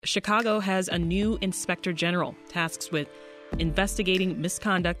Chicago has a new inspector general tasked with investigating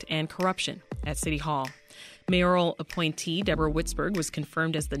misconduct and corruption at City Hall. Mayoral appointee Deborah Witzburg was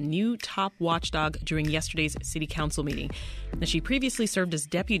confirmed as the new top watchdog during yesterday's city council meeting. Now, she previously served as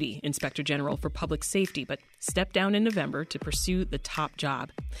deputy inspector general for public safety, but stepped down in November to pursue the top job.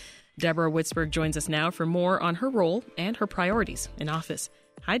 Deborah Witzburg joins us now for more on her role and her priorities in office.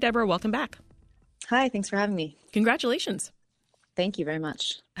 Hi, Deborah. Welcome back. Hi. Thanks for having me. Congratulations. Thank you very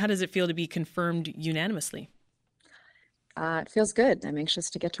much. How does it feel to be confirmed unanimously? It feels good. I'm anxious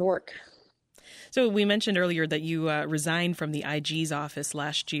to get to work. So we mentioned earlier that you resigned from the IG's office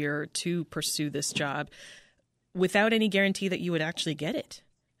last year to pursue this job without any guarantee that you would actually get it.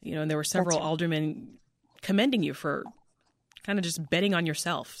 You know, and there were several aldermen commending you for kind of just betting on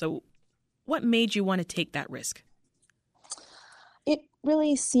yourself. So what made you want to take that risk? It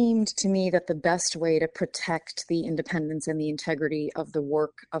really seemed to me that the best way to protect the independence and the integrity of the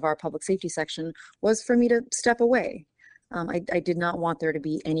work of our public safety section was for me to step away. I did not want there to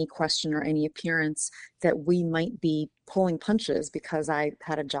be any question or any appearance that we might be pulling punches because I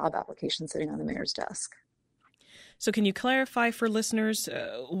had a job application sitting on the mayor's desk. So can you clarify for listeners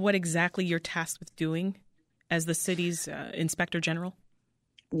what exactly you're tasked with doing as the city's inspector general?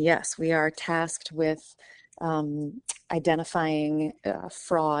 Yes, we are tasked with identifying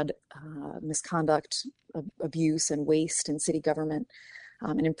fraud, misconduct, abuse, and waste in city government,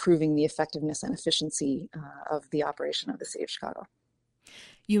 and improving the effectiveness and efficiency of the operation of the city of Chicago.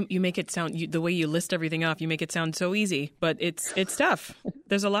 You make it sound, the way you list everything off, you make it sound so easy, but it's tough.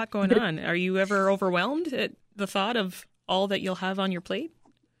 There's a lot going on. Are you ever overwhelmed at the thought of all that you'll have on your plate?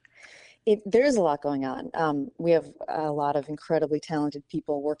 There's a lot going on. We have a lot of incredibly talented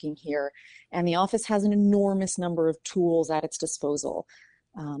people working here, and the office has an enormous number of tools at its disposal.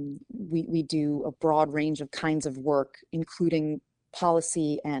 We do a broad range of kinds of work, including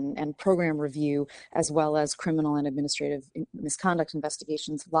policy and program review, as well as criminal and administrative misconduct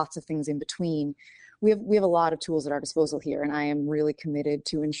investigations, lots of things in between. We have a lot of tools at our disposal here, and I am really committed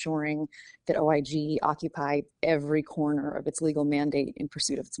to ensuring that OIG occupy every corner of its legal mandate in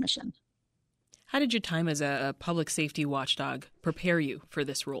pursuit of its mission. How did your time as a public safety watchdog prepare you for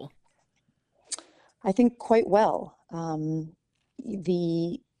this role? I think quite well.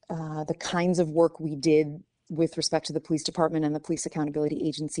 The kinds of work we did with respect to the police department and the police accountability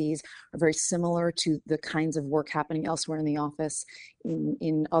agencies are very similar to the kinds of work happening elsewhere in the office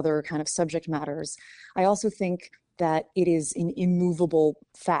in other kind of subject matters. I also think that it is an immovable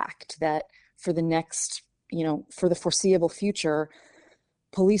fact that for the foreseeable future,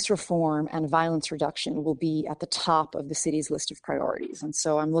 police reform and violence reduction will be at the top of the city's list of priorities. And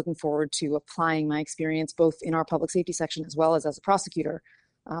so I'm looking forward to applying my experience both in our public safety section as well as a prosecutor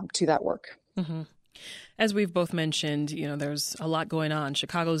to that work. Mm-hmm. As we've both mentioned, there's a lot going on.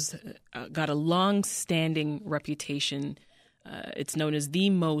 Chicago's got a long-standing reputation. It's known as the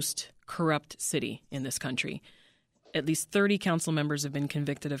most corrupt city in this country. At least 30 council members have been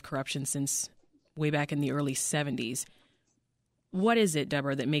convicted of corruption since way back in the early 70s. What is it,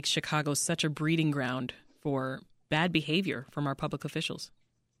 Deborah, that makes Chicago such a breeding ground for bad behavior from our public officials?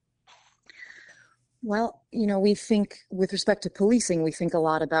 Well, we think with respect to policing, we think a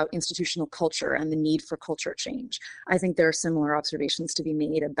lot about institutional culture and the need for culture change. I think there are similar observations to be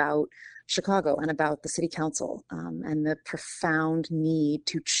made about Chicago and about the city council and the profound need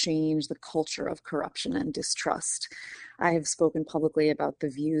to change the culture of corruption and distrust. I have spoken publicly about the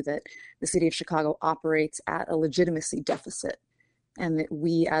view that the city of Chicago operates at a legitimacy deficit, and that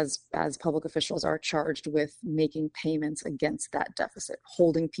we as public officials are charged with making payments against that deficit,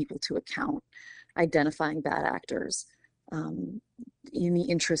 holding people to account, identifying bad actors in the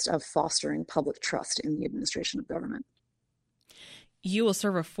interest of fostering public trust in the administration of government. You will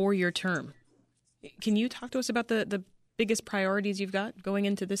serve a 4-year term. Can you talk to us about the biggest priorities you've got going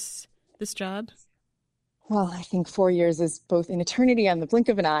into this job? Well, I think 4 years is both an eternity and the blink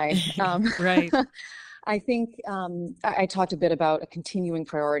of an eye. Right. I think I talked a bit about a continuing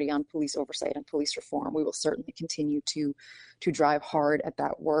priority on police oversight and police reform. We will certainly continue to drive hard at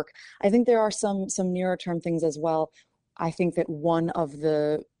that work. I think there are some nearer term things as well. I think that one of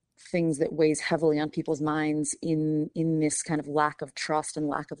the things that weighs heavily on people's minds in this kind of lack of trust and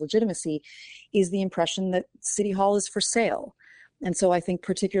lack of legitimacy is the impression that City Hall is for sale. And so I think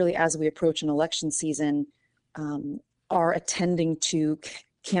particularly as we approach an election season, our attending to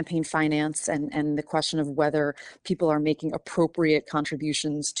campaign finance and the question of whether people are making appropriate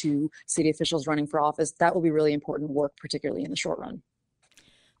contributions to city officials running for office, that will be really important work, particularly in the short run.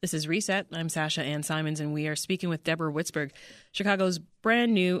 This is Reset. I'm Sasha Ann Simons, and we are speaking with Deborah Witzburg, Chicago's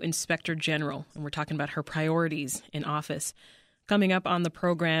brand new Inspector General, and we're talking about her priorities in office. Coming up on the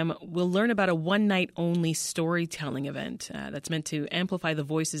program, we'll learn about a one-night-only storytelling event that's meant to amplify the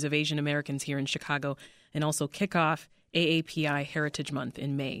voices of Asian Americans here in Chicago and also kick off AAPI Heritage Month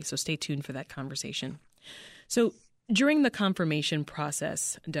in May. So stay tuned for that conversation. So during the confirmation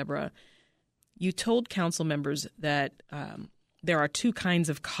process, Deborah, you told council members that there are two kinds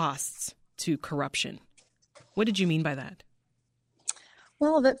of costs to corruption. What did you mean by that?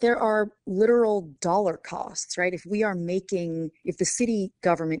 Well, that there are literal dollar costs, right? If the city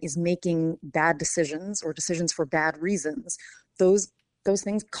government is making bad decisions or decisions for bad reasons, those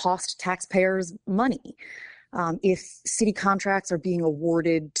things cost taxpayers money. If city contracts are being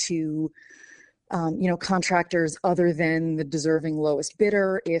awarded to contractors other than the deserving lowest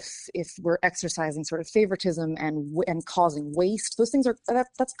bidder, if we're exercising sort of favoritism and causing waste, those things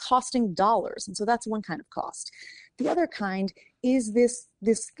that's costing dollars. And so that's one kind of cost. The other kind is this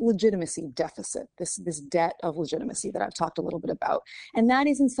legitimacy deficit, this debt of legitimacy that I've talked a little bit about. And that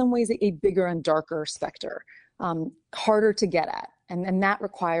is in some ways a bigger and darker specter, harder to get at. And that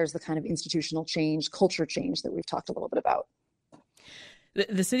requires the kind of institutional change, culture change that we've talked a little bit about.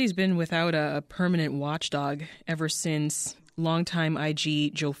 The city's been without a permanent watchdog ever since longtime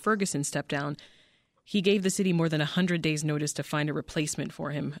IG Joe Ferguson stepped down. He gave the city more than 100 days' notice to find a replacement for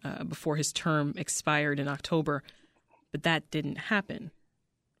him before his term expired in October. But that didn't happen,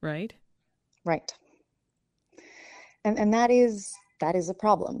 right? Right. And that is a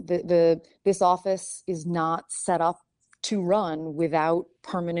problem. This office is not set up to run without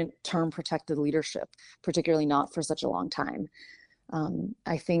permanent term protected leadership, particularly not for such a long time.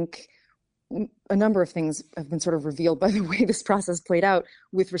 I think a number of things have been sort of revealed by the way this process played out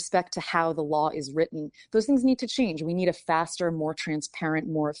with respect to how the law is written. Those things need to change. We need a faster, more transparent,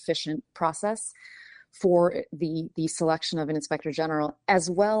 more efficient process for the selection of an inspector general, as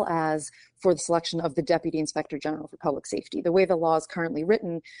well as for the selection of the deputy inspector general for public safety. The way the law is currently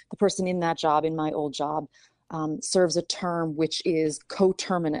written, the person in that job, in my old job, serves a term which is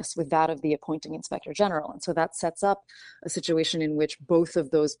coterminous with that of the appointing inspector general. And so that sets up a situation in which both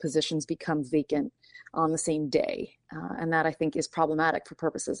of those positions become vacant on the same day. And that, I think, is problematic for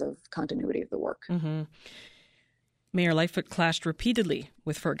purposes of continuity of the work. Mm-hmm. Mayor Lightfoot clashed repeatedly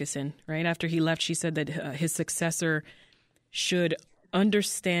with Ferguson, right? After he left, she said that his successor should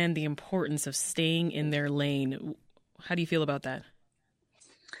understand the importance of staying in their lane. How do you feel about that?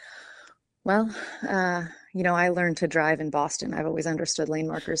 Well, I learned to drive in Boston. I've always understood lane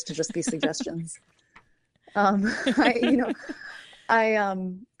markers to just be suggestions. As I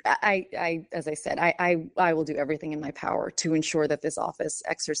said, I will do everything in my power to ensure that this office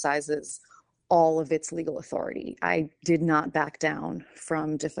exercises all of its legal authority. I did not back down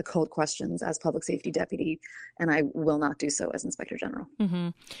from difficult questions as public safety deputy, and I will not do so as inspector general.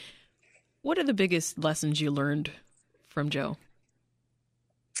 Mm-hmm. What are the biggest lessons you learned from Joe?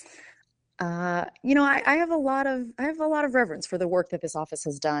 I have a lot of reverence for the work that this office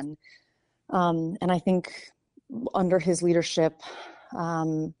has done, and I think under his leadership,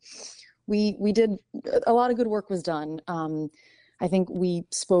 we did a lot of good work was done. I think we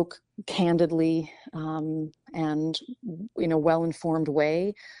spoke candidly and in a well-informed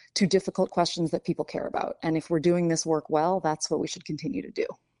way to difficult questions that people care about. And if we're doing this work well, that's what we should continue to do.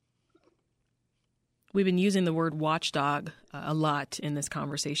 We've been using the word watchdog a lot in this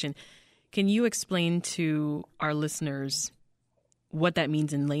conversation. Can you explain to our listeners what that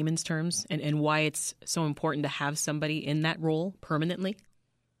means in layman's terms and why it's so important to have somebody in that role permanently?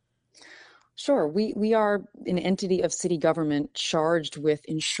 Sure. We are an entity of city government charged with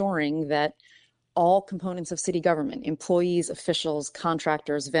ensuring that all components of city government, employees, officials,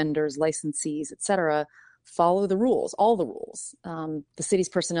 contractors, vendors, licensees, et cetera, follow the rules, all the rules, the city's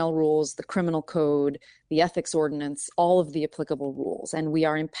personnel rules, the criminal code, the ethics ordinance, all of the applicable rules. And we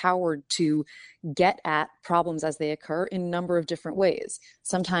are empowered to get at problems as they occur in a number of different ways.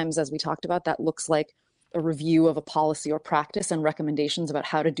 Sometimes, as we talked about, that looks like a review of a policy or practice and recommendations about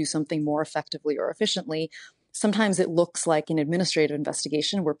how to do something more effectively or efficiently. Sometimes it looks like an administrative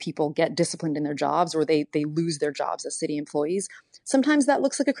investigation where people get disciplined in their jobs or they lose their jobs as city employees. Sometimes that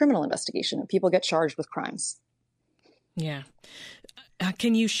looks like a criminal investigation and people get charged with crimes. Yeah.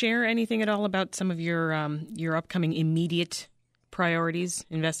 Can you share anything at all about some of your upcoming immediate priorities,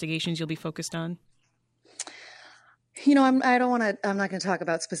 investigations you'll be focused on? I'm not going to talk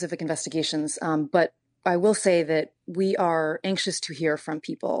about specific investigations, but I will say that we are anxious to hear from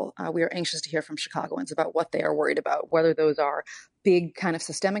people. We are anxious to hear from Chicagoans about what they are worried about, whether those are big kind of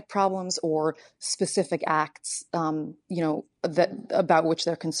systemic problems or specific acts, that about which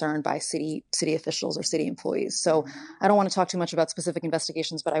they're concerned by city officials or city employees. So I don't want to talk too much about specific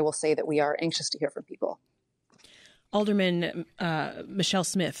investigations, but I will say that we are anxious to hear from people. Alderman Michelle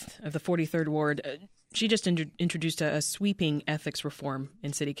Smith of the 43rd Ward, she just introduced a sweeping ethics reform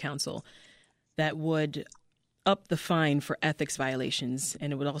in City Council that would up the fine for ethics violations,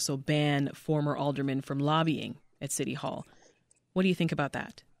 and it would also ban former aldermen from lobbying at City Hall. What do you think about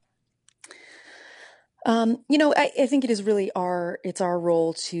that? I think it is really our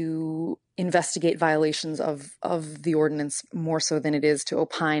role to investigate violations of the ordinance more so than it is to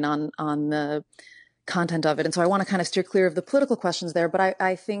opine on the content of it. And so I want to kind of steer clear of the political questions there, but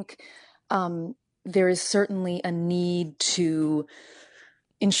I think there is certainly a need to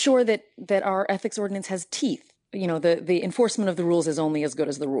ensure that our ethics ordinance has teeth. The enforcement of the rules is only as good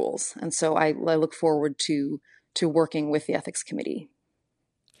as the rules. And so I look forward to working with the ethics committee.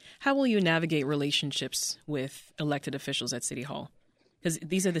 How will you navigate relationships with elected officials at City Hall? Because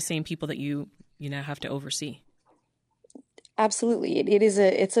these are the same people that you now have to oversee. Absolutely.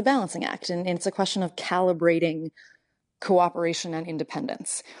 It's a balancing act, and it's a question of calibrating cooperation and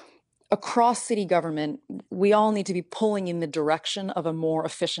independence. Across city government, we all need to be pulling in the direction of a more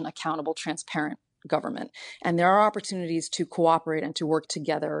efficient, accountable, transparent government. And there are opportunities to cooperate and to work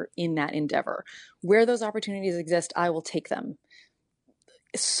together in that endeavor. Where those opportunities exist, I will take them,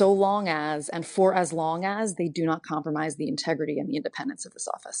 so long as, and for as long as, they do not compromise the integrity and the independence of this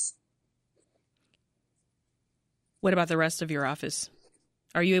office. What about the rest of your office?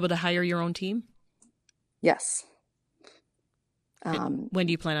 Are you able to hire your own team? Yes. When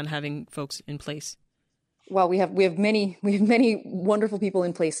do you plan on having folks in place? Well, we have many wonderful people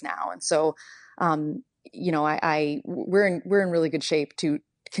in place now, and so we're in really good shape to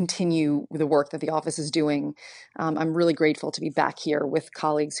continue the work that the office is doing. I'm really grateful to be back here with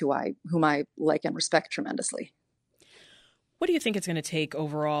colleagues whom I like and respect tremendously. What do you think it's going to take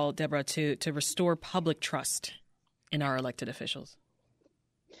overall, Deborah, to restore public trust in our elected officials?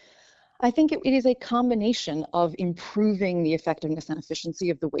 I think it is a combination of improving the effectiveness and efficiency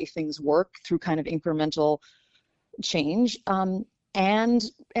of the way things work through kind of incremental change, and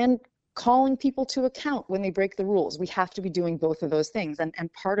calling people to account when they break the rules. We have to be doing both of those things. And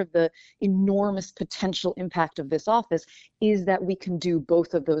part of the enormous potential impact of this office is that we can do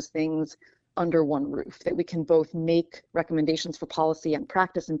both of those things under one roof, that we can both make recommendations for policy and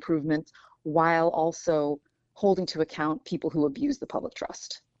practice improvements while also holding to account people who abuse the public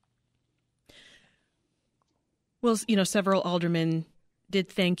trust. Well, several aldermen did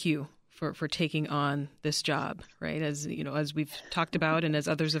thank you for taking on this job, right? As we've talked about and as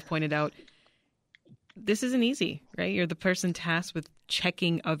others have pointed out, this isn't easy, right? You're the person tasked with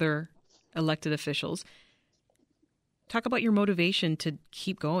checking other elected officials. Talk about your motivation to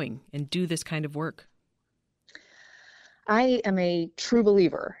keep going and do this kind of work. I am a true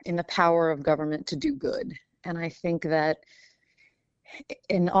believer in the power of government to do good. And I think that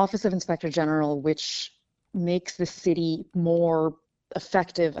an Office of Inspector General, which makes the city more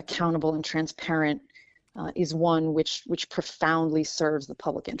effective, accountable, and transparent, is one which profoundly serves the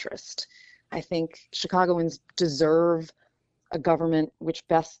public interest. I think Chicagoans deserve a government which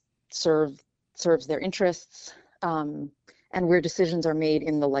best serves their interests, and where decisions are made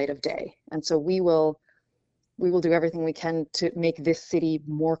in the light of day. And so we will do everything we can to make this city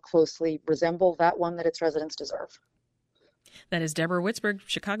more closely resemble that one that its residents deserve. That is Deborah Witzburg,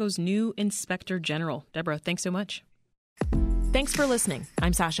 Chicago's new Inspector General. Deborah, thanks so much. Thanks for listening.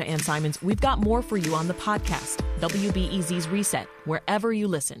 I'm Sasha Ann Simons. We've got more for you on the podcast, WBEZ's Reset, wherever you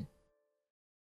listen.